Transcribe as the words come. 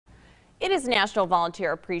It is National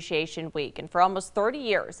Volunteer Appreciation Week, and for almost 30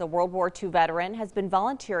 years, a World War II veteran has been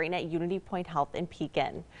volunteering at Unity Point Health in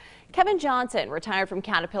Pekin. Kevin Johnson retired from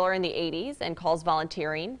Caterpillar in the 80s and calls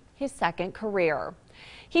volunteering his second career.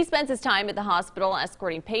 He spends his time at the hospital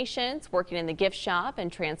escorting patients, working in the gift shop,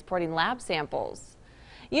 and transporting lab samples.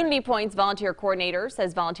 Unity Point's volunteer coordinator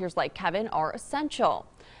says volunteers like Kevin are essential.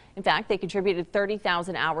 In fact, they contributed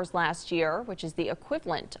 30,000 hours last year, which is the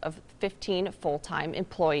equivalent of 15 full-time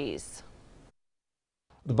employees.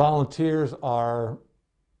 The volunteers are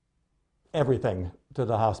everything to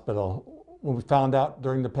the hospital. When we found out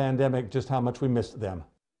during the pandemic just how much we missed them.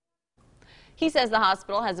 He says the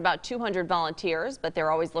hospital has about 200 volunteers, but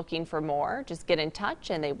they're always looking for more. Just get in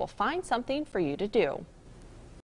touch and they will find something for you to do.